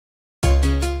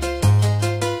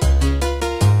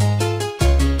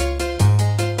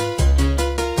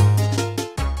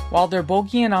While they're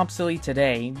bulky and obsolete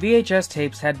today, VHS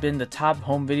tapes had been the top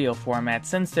home video format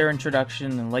since their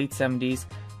introduction in the late 70s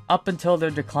up until their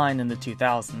decline in the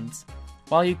 2000s.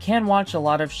 While you can watch a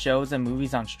lot of shows and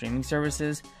movies on streaming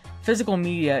services, physical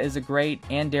media is a great,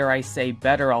 and dare I say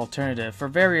better alternative for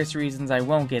various reasons I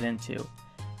won't get into.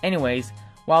 Anyways,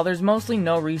 while there's mostly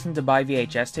no reason to buy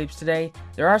VHS tapes today,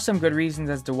 there are some good reasons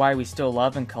as to why we still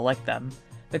love and collect them.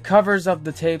 The covers of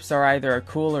the tapes are either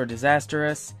cool or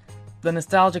disastrous, the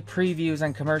nostalgic previews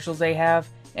and commercials they have,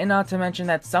 and not to mention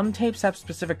that some tapes have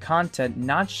specific content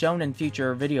not shown in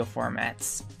future video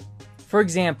formats. For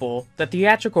example, the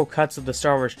theatrical cuts of the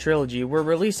Star Wars trilogy were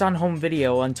released on home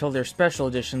video until their special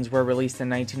editions were released in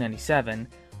 1997.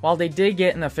 While they did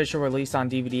get an official release on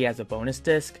DVD as a bonus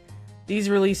disc, these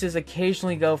releases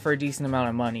occasionally go for a decent amount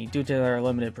of money due to their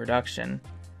limited production.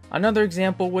 Another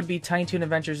example would be Tiny Toon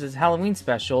Adventures' Halloween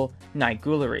special, Night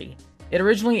Ghoulery. It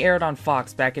originally aired on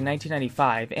Fox back in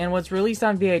 1995 and was released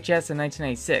on VHS in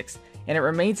 1996, and it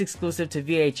remains exclusive to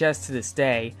VHS to this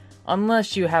day,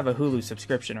 unless you have a Hulu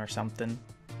subscription or something.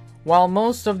 While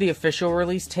most of the official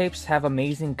release tapes have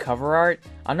amazing cover art,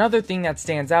 another thing that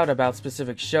stands out about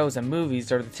specific shows and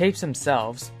movies are the tapes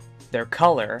themselves, their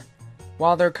color.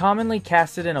 While they're commonly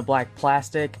casted in a black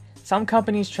plastic, some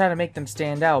companies try to make them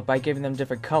stand out by giving them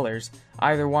different colors,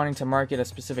 either wanting to market a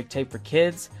specific tape for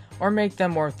kids, or make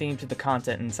them more themed to the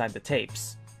content inside the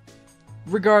tapes.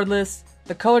 Regardless,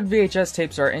 the colored VHS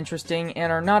tapes are interesting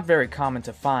and are not very common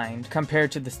to find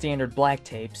compared to the standard black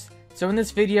tapes, so in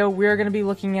this video we are going to be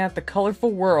looking at the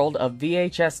colorful world of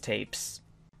VHS tapes.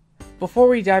 Before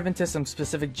we dive into some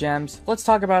specific gems, let's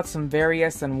talk about some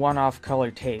various and one-off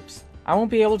colored tapes. I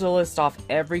won't be able to list off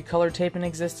every color tape in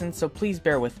existence, so please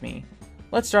bear with me.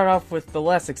 Let's start off with the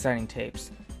less exciting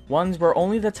tapes, ones where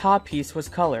only the top piece was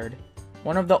colored.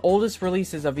 One of the oldest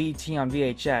releases of E.T. on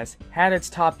VHS had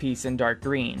its top piece in dark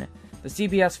green. The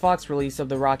CBS Fox release of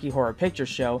the Rocky Horror Picture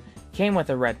Show came with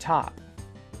a red top.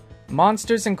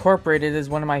 Monsters Incorporated is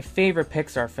one of my favorite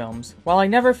Pixar films. While I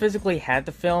never physically had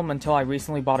the film until I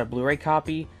recently bought a Blu-ray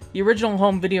copy, the original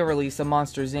home video release of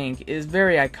Monsters Inc. is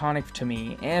very iconic to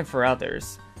me and for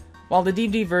others. While the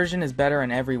DVD version is better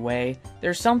in every way,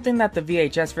 there's something that the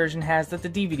VHS version has that the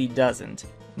DVD doesn't.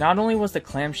 Not only was the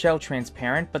clamshell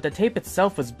transparent, but the tape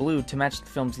itself was blued to match the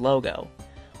film's logo.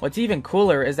 What's even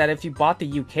cooler is that if you bought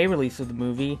the UK release of the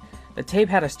movie, the tape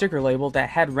had a sticker label that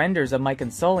had renders of Mike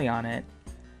and Sully on it.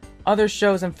 Other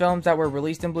shows and films that were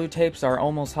released in blue tapes are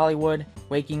Almost Hollywood,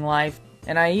 Waking Life,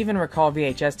 and I even recall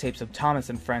VHS tapes of Thomas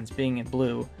and Friends being in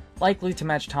blue, likely to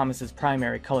match Thomas's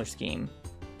primary color scheme.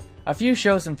 A few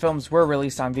shows and films were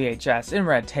released on VHS in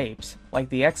red tapes, like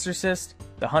The Exorcist,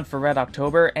 The Hunt for Red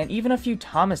October, and even a few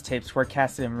Thomas tapes were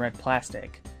casted in red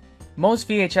plastic. Most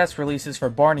VHS releases for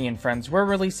Barney and Friends were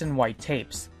released in white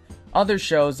tapes. Other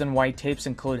shows in white tapes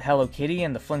include Hello Kitty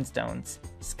and the Flintstones.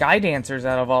 Sky Dancers,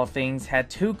 out of all things, had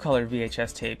two colored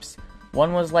VHS tapes.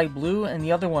 One was light blue and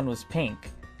the other one was pink.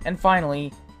 And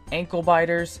finally, Ankle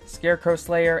Biters, Scarecrow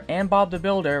Slayer, and Bob the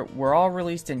Builder were all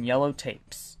released in yellow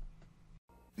tapes.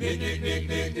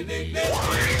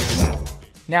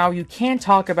 Now, you can't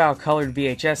talk about colored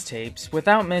VHS tapes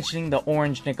without mentioning the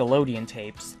orange Nickelodeon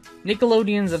tapes.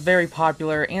 Nickelodeon's a very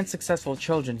popular and successful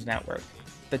children's network.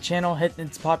 The channel hit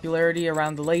its popularity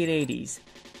around the late 80s.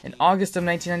 In August of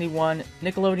 1991,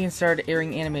 Nickelodeon started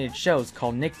airing animated shows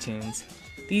called Nicktoons.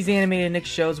 These animated Nick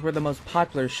shows were the most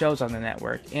popular shows on the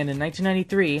network, and in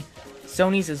 1993,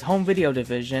 Sony's home video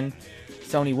division,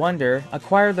 Sony Wonder,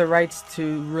 acquired the rights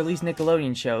to release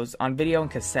Nickelodeon shows on video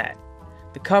and cassette.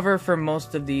 The cover for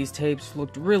most of these tapes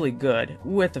looked really good,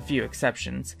 with a few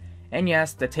exceptions. And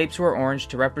yes, the tapes were orange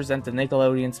to represent the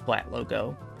Nickelodeon Splat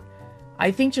logo.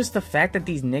 I think just the fact that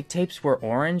these Nick tapes were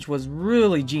orange was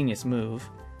really genius move.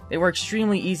 They were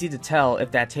extremely easy to tell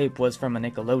if that tape was from a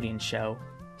Nickelodeon show.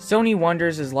 Sony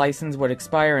Wonder's license would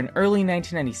expire in early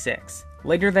 1996.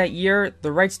 Later that year,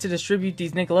 the rights to distribute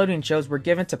these Nickelodeon shows were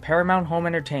given to Paramount Home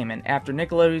Entertainment after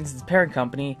Nickelodeon's parent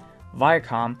company,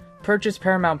 Viacom, purchased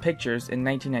Paramount Pictures in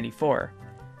 1994.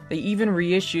 They even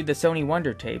reissued the Sony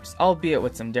Wonder tapes, albeit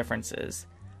with some differences.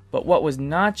 But what was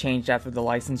not changed after the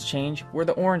license change were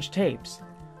the orange tapes.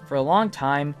 For a long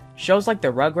time, shows like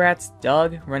the Rugrats,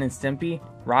 Doug, Ren and Stimpy,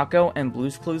 Rocco, and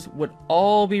Blue's Clues would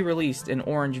all be released in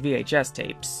orange VHS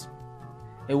tapes.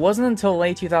 It wasn't until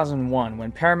late 2001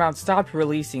 when Paramount stopped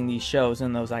releasing these shows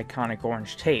in those iconic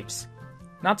orange tapes.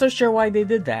 Not so sure why they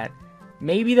did that.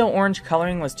 Maybe the orange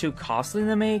coloring was too costly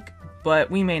to make,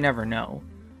 but we may never know.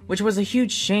 Which was a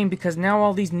huge shame because now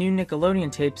all these new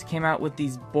Nickelodeon tapes came out with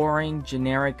these boring,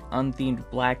 generic, unthemed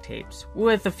black tapes,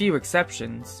 with a few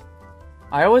exceptions.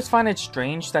 I always find it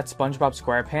strange that SpongeBob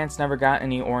SquarePants never got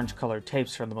any orange colored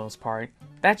tapes for the most part.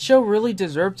 That show really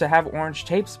deserved to have orange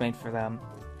tapes made for them.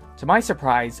 To my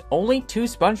surprise, only 2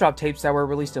 SpongeBob tapes that were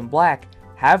released in black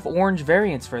have orange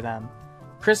variants for them: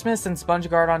 Christmas and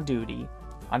SpongeGuard on Duty.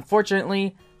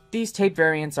 Unfortunately, these tape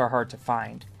variants are hard to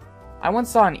find. I once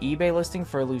saw an eBay listing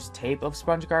for a loose tape of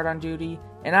SpongeGuard on Duty,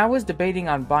 and I was debating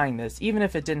on buying this even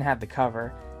if it didn't have the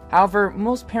cover. However,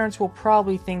 most parents will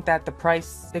probably think that the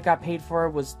price they got paid for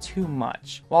was too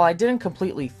much. While I didn't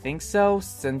completely think so,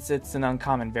 since it's an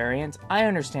uncommon variant, I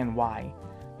understand why.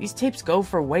 These tapes go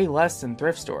for way less than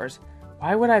thrift stores.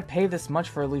 Why would I pay this much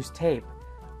for a loose tape?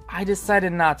 I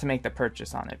decided not to make the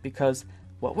purchase on it, because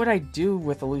what would I do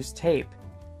with a loose tape?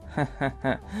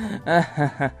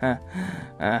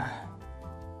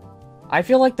 I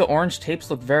feel like the orange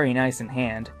tapes look very nice in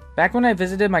hand. Back when I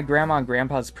visited my grandma and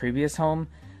grandpa's previous home,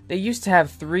 they used to have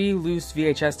 3 loose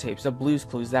VHS tapes of Blue's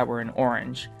Clues that were in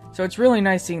orange, so it's really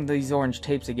nice seeing these orange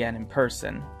tapes again in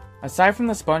person. Aside from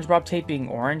the SpongeBob tape being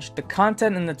orange, the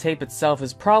content in the tape itself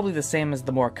is probably the same as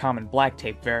the more common black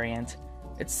tape variant.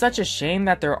 It's such a shame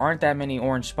that there aren't that many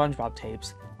orange SpongeBob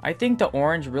tapes. I think the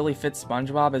orange really fits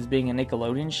SpongeBob as being a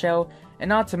Nickelodeon show, and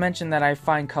not to mention that I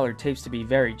find colored tapes to be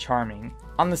very charming.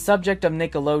 On the subject of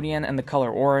Nickelodeon and the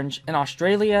color orange, in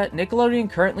Australia,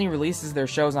 Nickelodeon currently releases their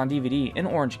shows on DVD in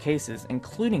orange cases,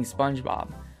 including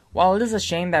SpongeBob. While it is a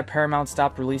shame that Paramount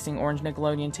stopped releasing orange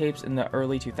Nickelodeon tapes in the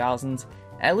early 2000s,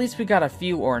 at least we got a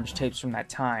few orange tapes from that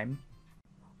time.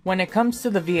 When it comes to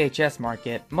the VHS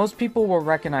market, most people will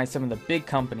recognize some of the big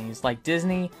companies like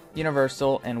Disney,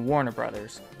 Universal, and Warner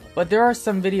Brothers. But there are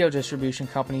some video distribution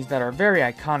companies that are very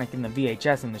iconic in the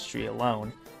VHS industry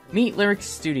alone. Meet Lyric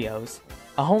Studios,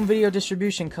 a home video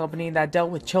distribution company that dealt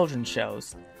with children's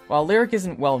shows. While Lyric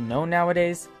isn't well known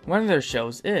nowadays, one of their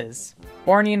shows is.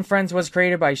 Barney and Friends was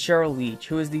created by Cheryl Leach,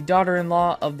 who is the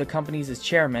daughter-in-law of the company's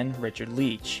chairman, Richard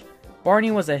Leach.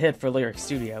 Barney was a hit for Lyric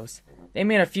Studios. They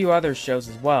made a few other shows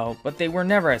as well, but they were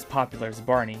never as popular as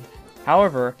Barney.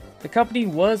 However, the company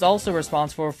was also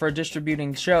responsible for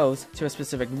distributing shows to a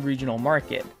specific regional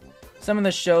market. Some of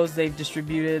the shows they've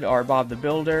distributed are Bob the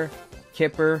Builder,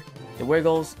 Kipper, The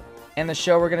Wiggles, and the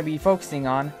show we're going to be focusing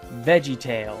on,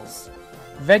 VeggieTales.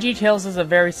 VeggieTales is a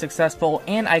very successful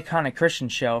and iconic Christian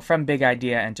show from Big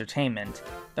Idea Entertainment.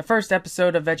 The first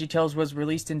episode of VeggieTales was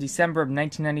released in December of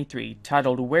 1993,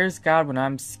 titled Where's God When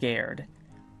I'm Scared?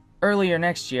 Earlier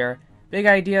next year, Big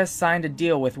Idea signed a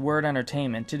deal with Word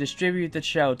Entertainment to distribute the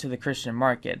show to the Christian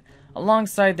market,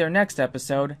 alongside their next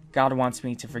episode, God Wants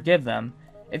Me to Forgive Them.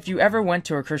 If you ever went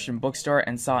to a Christian bookstore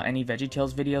and saw any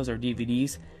VeggieTales videos or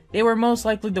DVDs, they were most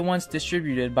likely the ones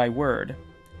distributed by Word.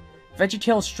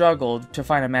 VeggieTales struggled to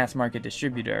find a mass market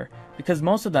distributor, because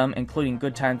most of them, including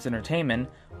Good Times Entertainment,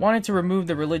 wanted to remove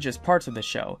the religious parts of the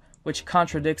show, which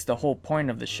contradicts the whole point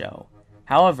of the show.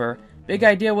 However, Big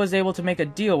Idea was able to make a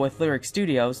deal with Lyric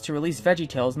Studios to release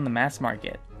VeggieTales in the mass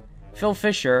market. Phil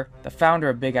Fisher, the founder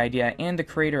of Big Idea and the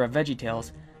creator of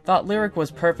VeggieTales, thought Lyric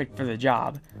was perfect for the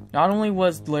job. Not only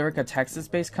was Lyric a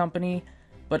Texas-based company,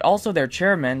 but also their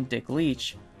chairman, Dick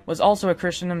Leach, was also a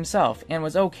Christian himself and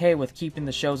was okay with keeping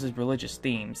the show's religious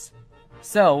themes.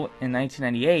 So, in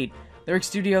 1998, Lyric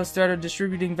Studios started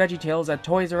distributing VeggieTales at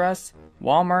Toys R Us,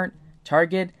 Walmart,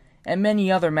 Target, and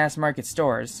many other mass-market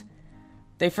stores.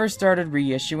 They first started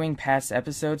reissuing past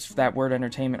episodes that Word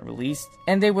Entertainment released,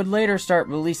 and they would later start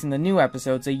releasing the new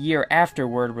episodes a year after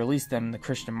Word released them in the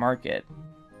Christian market.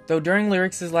 Though during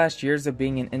Lyric's last years of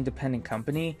being an independent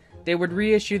company, they would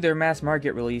reissue their mass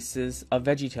market releases of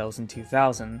VeggieTales in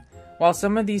 2000. While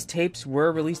some of these tapes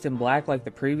were released in black like the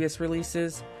previous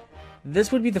releases,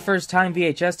 this would be the first time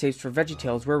VHS tapes for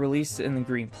VeggieTales were released in the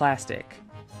green plastic.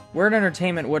 Word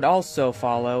Entertainment would also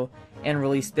follow and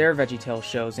release their VeggieTales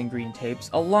shows in green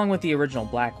tapes along with the original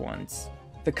black ones.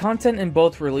 The content in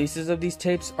both releases of these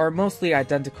tapes are mostly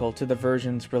identical to the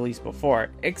versions released before,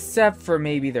 except for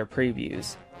maybe their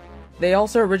previews. They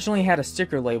also originally had a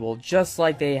sticker label just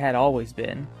like they had always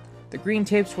been. The green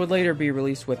tapes would later be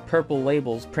released with purple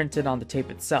labels printed on the tape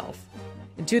itself.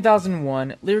 In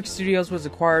 2001, Lyric Studios was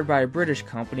acquired by a British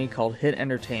company called Hit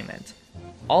Entertainment.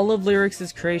 All of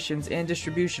Lyric's creations and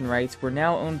distribution rights were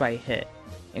now owned by Hit,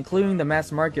 including the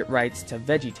mass market rights to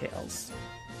VeggieTales.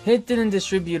 Hit didn't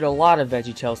distribute a lot of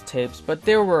VeggieTales tapes, but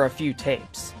there were a few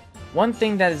tapes. One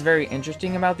thing that is very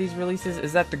interesting about these releases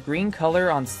is that the green color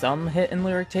on some Hit and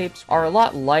Lyric tapes are a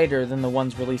lot lighter than the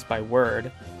ones released by Word.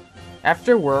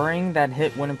 After worrying that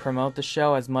Hit wouldn't promote the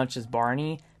show as much as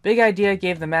Barney, Big Idea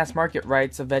gave the mass market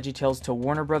rights of VeggieTales to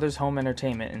Warner Bros. Home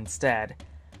Entertainment instead.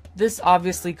 This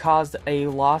obviously caused a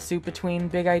lawsuit between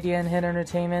Big Idea and Hit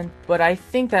Entertainment, but I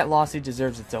think that lawsuit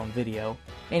deserves its own video.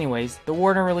 Anyways, the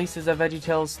Warner releases of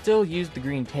VeggieTales still used the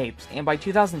green tapes, and by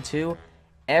 2002,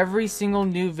 every single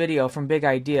new video from Big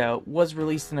Idea was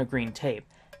released in a green tape,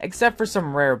 except for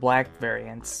some rare black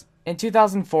variants. In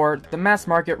 2004, the mass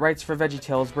market rights for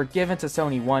VeggieTales were given to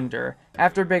Sony Wonder,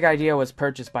 after Big Idea was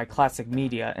purchased by Classic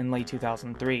Media in late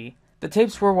 2003. The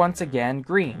tapes were once again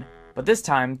green, but this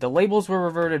time, the labels were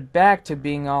reverted back to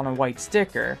being on a white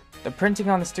sticker. The printing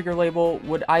on the sticker label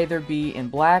would either be in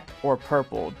black or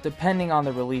purple, depending on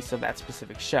the release of that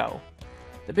specific show.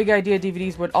 The Big Idea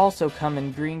DVDs would also come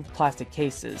in green plastic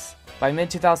cases. By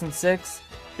mid-2006,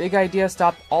 Big Idea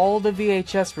stopped all the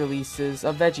VHS releases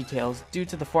of VeggieTales due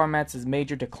to the format's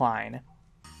major decline.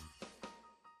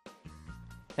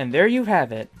 And there you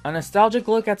have it, a nostalgic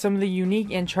look at some of the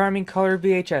unique and charming color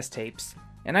VHS tapes.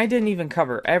 And I didn't even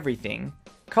cover everything.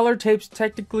 Color tapes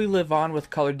technically live on with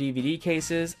color DVD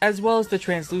cases, as well as the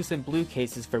translucent blue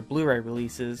cases for Blu-ray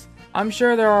releases. I'm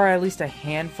sure there are at least a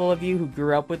handful of you who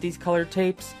grew up with these colored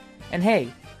tapes. And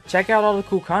hey, check out all the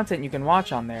cool content you can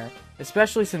watch on there,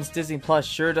 especially since Disney Plus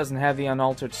sure doesn't have the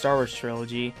unaltered Star Wars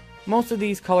trilogy. Most of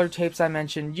these colored tapes I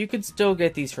mentioned, you could still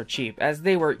get these for cheap, as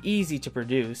they were easy to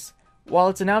produce. While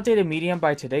it's an outdated medium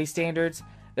by today's standards,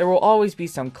 there will always be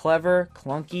some clever,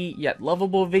 clunky, yet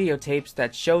lovable videotapes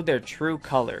that show their true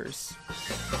colors.